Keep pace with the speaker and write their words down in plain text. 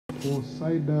for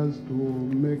CIDRZ to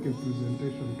make a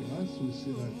presentation to us. We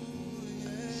see that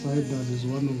CIDRZ is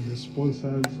one of the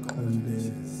sponsors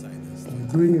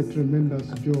and doing a tremendous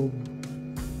job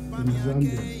in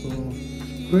Zambia. So,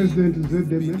 President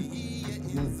ZMA.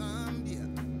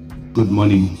 Good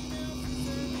morning.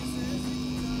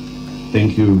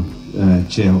 Thank you,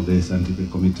 Chair of the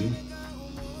Scientific Committee.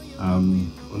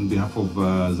 On behalf of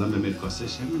Zambia Medical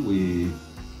Association, we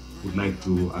would like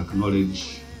to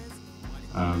acknowledge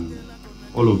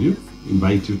all of you,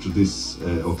 invite you to this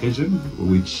occasion,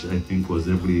 which I think was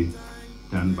ably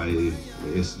done by the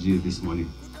SG this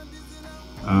morning.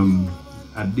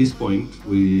 At this point,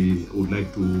 we would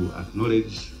like to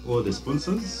acknowledge all the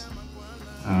sponsors,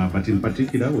 but in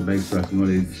particular, we would like to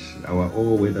acknowledge our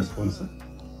all-weather sponsor,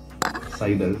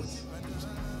 CIDRZ,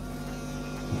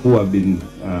 who have been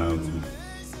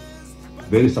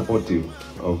very supportive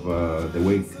of the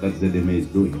work that ZMA is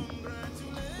doing,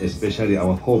 especially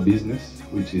our core business,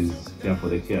 which is care for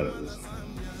the carers.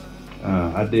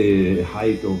 At the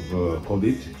height of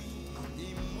COVID,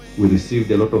 we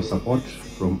received a lot of support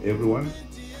from everyone,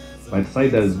 but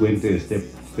CIDRZ went a step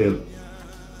further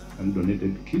and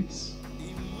donated kits,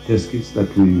 test kits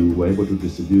that we were able to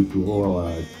distribute to all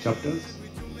our chapters,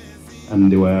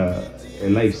 and they were a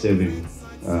life-saving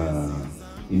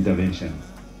intervention.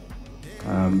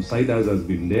 CIDRZ has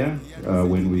been there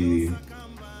when we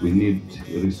need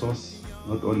a resource,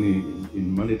 not only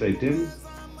in monetary terms,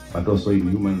 but also in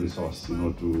human resource,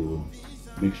 to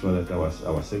make sure that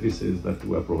our services that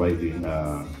we are providing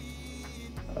are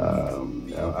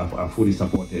fully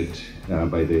supported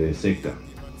by the sector.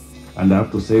 And I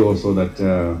have to say also that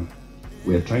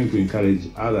we are trying to encourage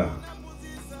other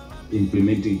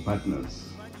implementing partners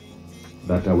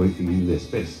that are working in the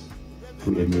space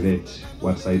to emulate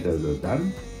what CIDRZ has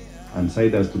done. And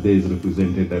CIDRZ today is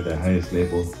represented at the highest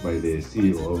level by the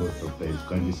CEO, Dr.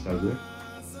 Scarzo,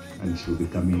 and she'll be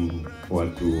coming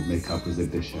forward to make her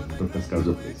presentation. Dr.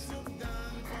 Scarzo, please.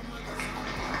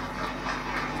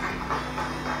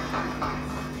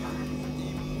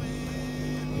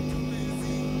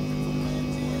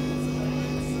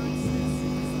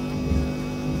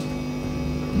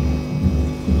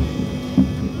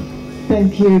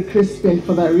 Thank you, Crispin,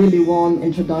 for that really warm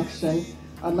introduction.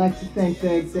 I'd like to thank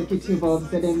the executive of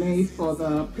ZMA for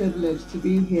the privilege to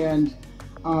be here and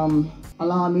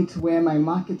allow me to wear my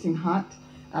marketing hat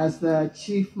as the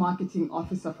Chief Marketing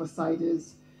Officer for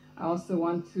CIDRZ. I also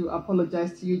want to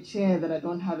apologize to you, Chair, that I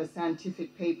don't have a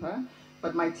scientific paper,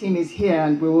 but my team is here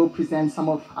and we will present some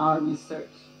of our research.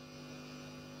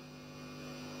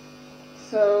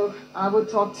 So I will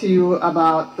talk to you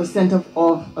about the Center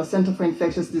for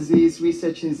Infectious Disease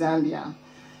Research in Zambia.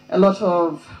 A lot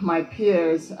of my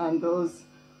peers and those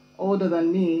older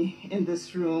than me in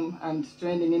this room and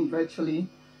joining in virtually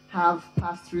have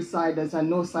passed through CIDRZ and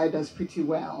know CIDRZ pretty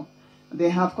well. They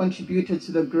have contributed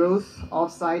to the growth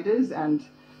of CIDRZ and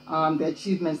the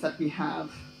achievements that we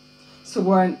have. So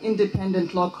we're an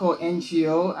independent local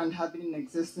NGO and have been in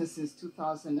existence since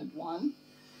 2001.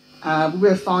 We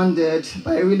were founded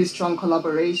by a really strong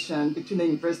collaboration between the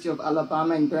University of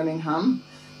Alabama in Birmingham,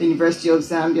 the University of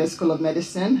Zambia School of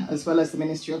Medicine, as well as the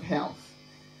Ministry of Health.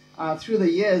 Through the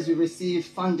years, we received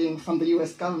funding from the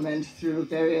US government through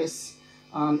various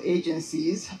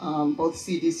agencies, both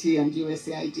CDC and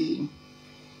USAID.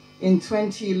 In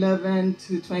 2011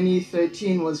 to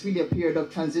 2013 was really a period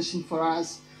of transition for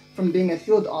us from being a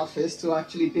field office to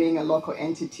actually being a local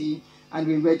entity, and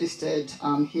we registered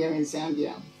here in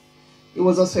Zambia. It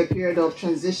was also a period of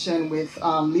transition with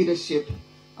leadership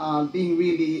being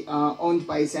really owned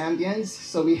by Zambians.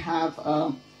 So we have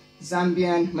a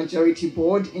Zambian majority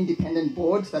board, independent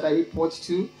board that I report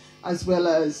to, as well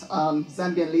as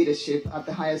Zambian leadership at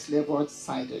the highest level at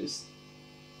CIDRZ.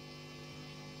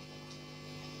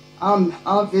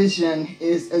 Our vision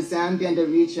is a Zambia and a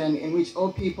region in which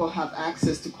all people have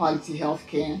access to quality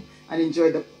healthcare and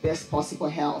enjoy the best possible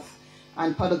health.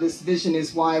 And part of this vision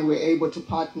is why we're able to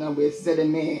partner with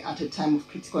ZMA at a time of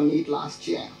critical need last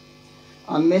year.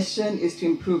 Our mission is to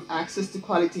improve access to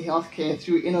quality healthcare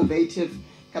through innovative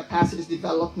capacity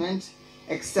development,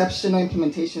 exceptional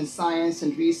implementation science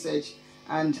and research,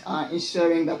 and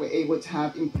ensuring that we're able to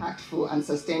have impactful and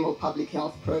sustainable public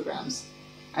health programs.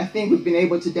 I think we've been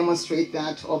able to demonstrate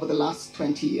that over the last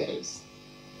 20 years.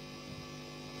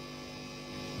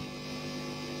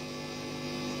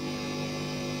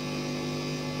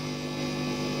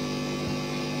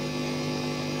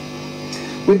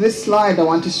 With this slide, I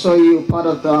want to show you part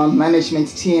of the management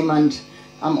team, and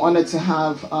I'm honored to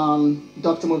have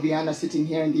Dr. Muviana sitting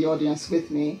here in the audience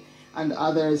with me, and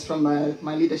others from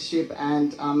my leadership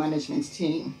and management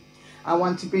team. I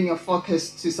want to bring your focus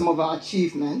to some of our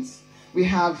achievements. We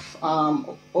have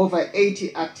over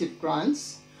 80 active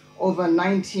grants, over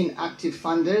 19 active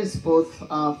funders, both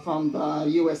from the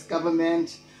US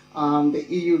government, the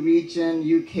EU region,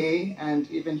 UK, and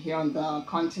even here on the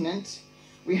continent.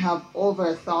 We have over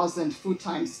 1,000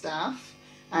 full-time staff,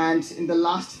 and in the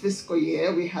last fiscal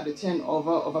year, we had a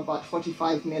turnover of about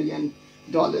 $45 million.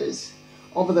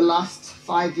 Over the last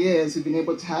 5 years, we've been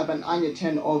able to have an annual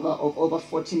turnover of over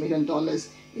 $40 million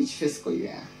each fiscal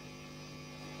year.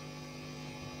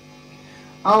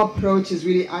 Our approach is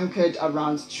really anchored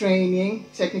around training,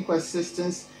 technical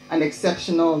assistance, and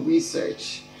exceptional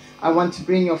research. I want to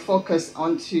bring your focus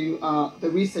onto the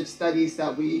research studies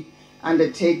that we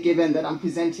undertake, given that I'm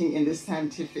presenting in this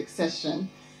scientific session.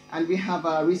 And we have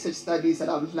research studies that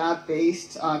are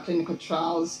lab-based, clinical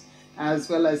trials, as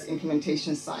well as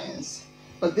implementation science.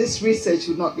 But this research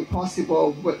would not be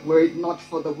possible were it not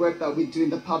for the work that we do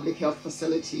in the public health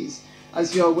facilities.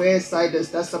 As you're aware,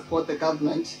 CIDRZ does support the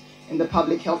government in the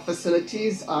public health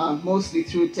facilities, mostly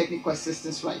through technical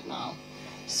assistance right now.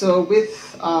 So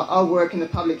with our work in the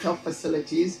public health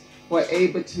facilities, we're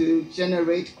able to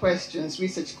generate questions,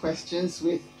 research questions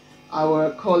with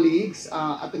our colleagues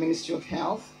at the Ministry of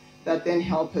Health that then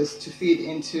help us to feed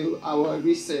into our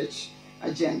research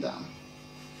agenda.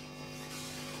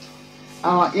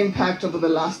 Our impact over the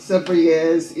last several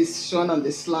years is shown on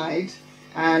this slide,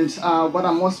 and what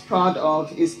I'm most proud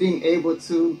of is being able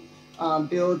to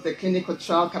build the clinical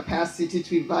trial capacity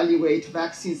to evaluate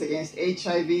vaccines against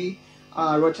HIV,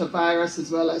 rotavirus,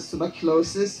 as well as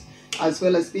tuberculosis, as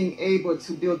well as being able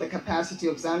to build the capacity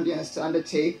of Zambians to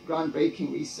undertake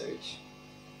groundbreaking research.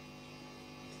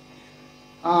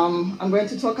 I'm going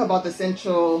to talk about the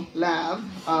central lab,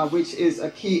 which is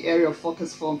a key area of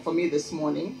focus for me this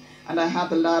morning. And I have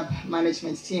the lab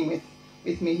management team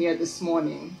with me here this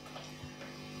morning.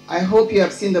 I hope you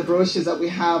have seen the brochures that we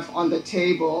have on the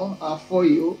table for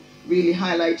you, really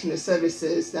highlighting the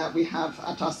services that we have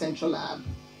at our central lab.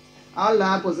 Our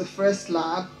lab was the first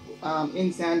lab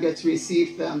in Zambia to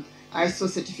receive the ISO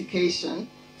certification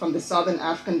from the Southern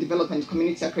African Development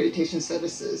Community Accreditation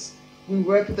Services. We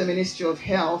work with the Ministry of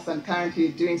Health and currently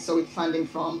doing so with funding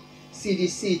from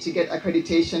CDC to get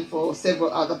accreditation for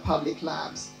several other public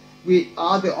labs. We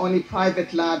are the only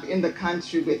private lab in the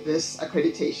country with this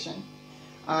accreditation.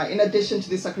 In addition to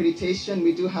this accreditation,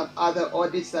 we do have other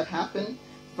audits that happen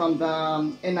from the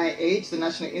NIH, the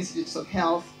National Institutes of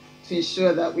Health, to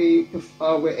ensure that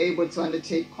we're able to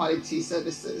undertake quality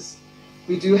services.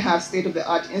 We do have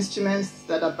state-of-the-art instruments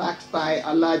that are backed by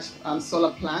a large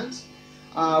solar plant.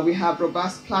 We have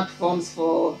robust platforms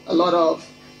for a lot of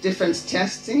different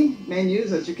testing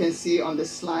menus, as you can see on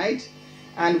this slide.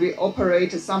 And we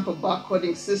operate a sample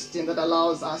barcoding system that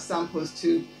allows our samples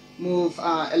to move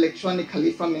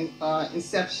electronically from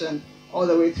inception all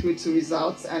the way through to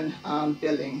results and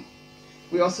billing.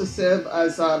 We also serve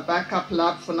as a backup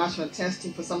lab for national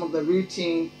testing for some of the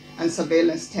routine and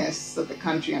surveillance tests that the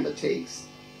country undertakes.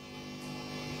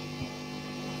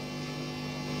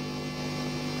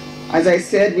 As I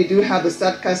said, we do have the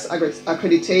SATCAS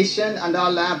accreditation, and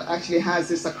our lab actually has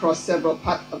this across several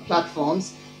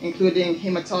platforms, including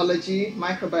hematology,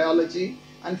 microbiology,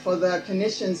 and for the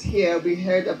clinicians here, we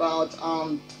heard about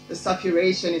the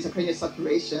suppuration, intracranial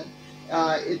suppuration.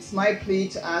 It's my plea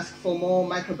to ask for more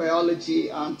microbiology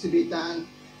to be done.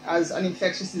 As an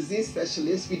infectious disease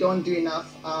specialist, we don't do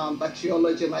enough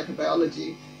bacteriology or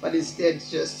microbiology, but instead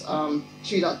just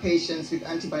treat our patients with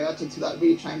antibiotics without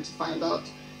really trying to find out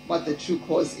what the true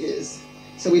cause is.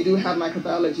 So we do have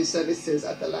microbiology services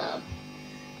at the lab.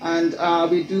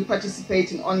 And we do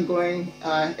participate in ongoing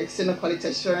external quality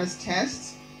assurance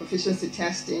tests, proficiency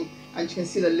testing, and you can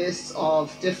see the list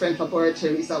of different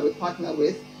laboratories that we partner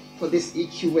with for this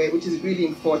EQA, which is really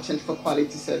important for quality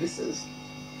services.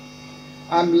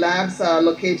 Labs are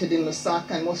located in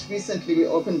Lusaka, and most recently we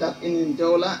opened up in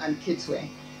Ndola and Kitwe.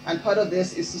 And part of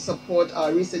this is to support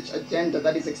our research agenda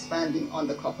that is expanding on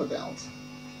the Copper Belt.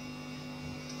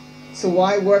 So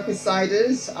why work with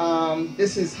CIDRZ?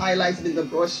 This is highlighted in the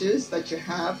brochures that you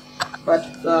have, but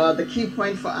the key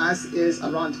point for us is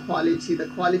around quality, the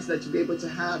quality that you'll be able to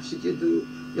have should you do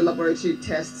your laboratory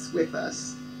tests with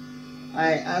us.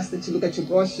 I ask that you look at your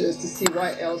brochures to see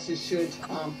why else you should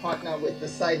partner with the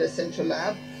CIDRZ Central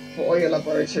Lab for all your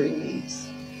laboratory needs.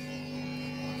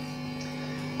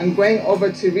 I'm going over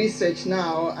to research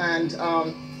now, and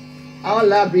our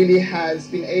lab really has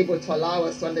been able to allow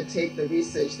us to undertake the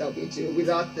research that we do.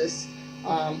 Without this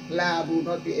lab, we would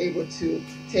not be able to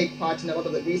take part in a lot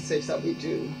of the research that we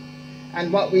do.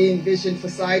 And what we envision for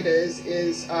CIDRZ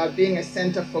is being a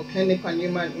center for clinical and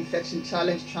human infection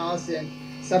challenge trials in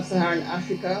Sub-Saharan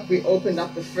Africa. We opened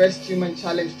up the first human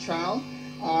challenge trial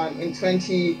in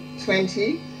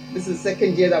 2020. This is the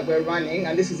second year that we're running,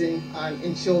 and this is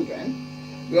in children.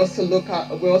 We're also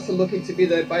looking to be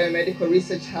the biomedical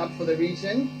research hub for the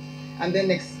region, and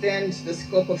then extend the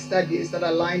scope of studies that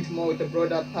are aligned more with the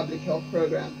broader public health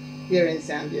program here in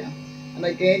Zambia. And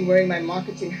again, wearing my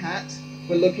marketing hat,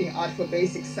 we're looking out for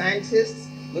basic scientists,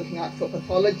 looking out for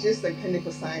pathologists and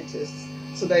clinical scientists,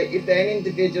 so that if there are any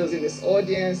individuals in this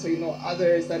audience or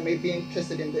others that may be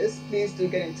interested in this, please do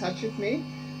get in touch with me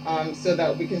so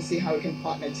that we can see how we can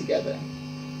partner together.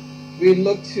 We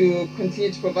look to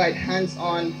continue to provide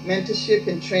hands-on mentorship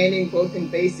and training both in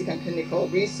basic and clinical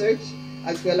research,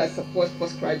 as well as support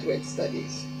postgraduate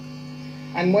studies.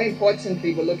 And more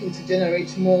importantly, we're looking to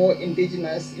generate more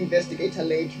indigenous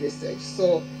investigator-led research.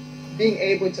 So being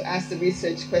able to ask the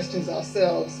research questions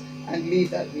ourselves and lead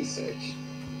that research.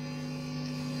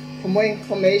 For more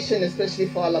information, especially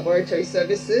for our laboratory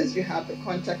services, you have the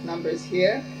contact numbers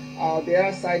here. There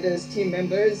are CIDRZ team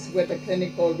members with the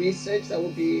clinical research that will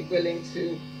be willing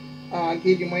to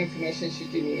give you more information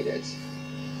should you need it.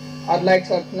 I'd like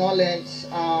to acknowledge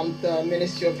the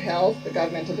Ministry of Health, the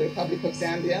Government of the Republic of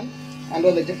Zambia, and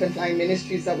all the different line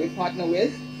ministries that we partner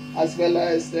with, as well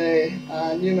as the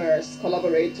numerous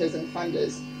collaborators and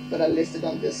funders that are listed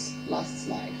on this last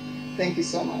slide. Thank you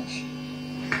so much.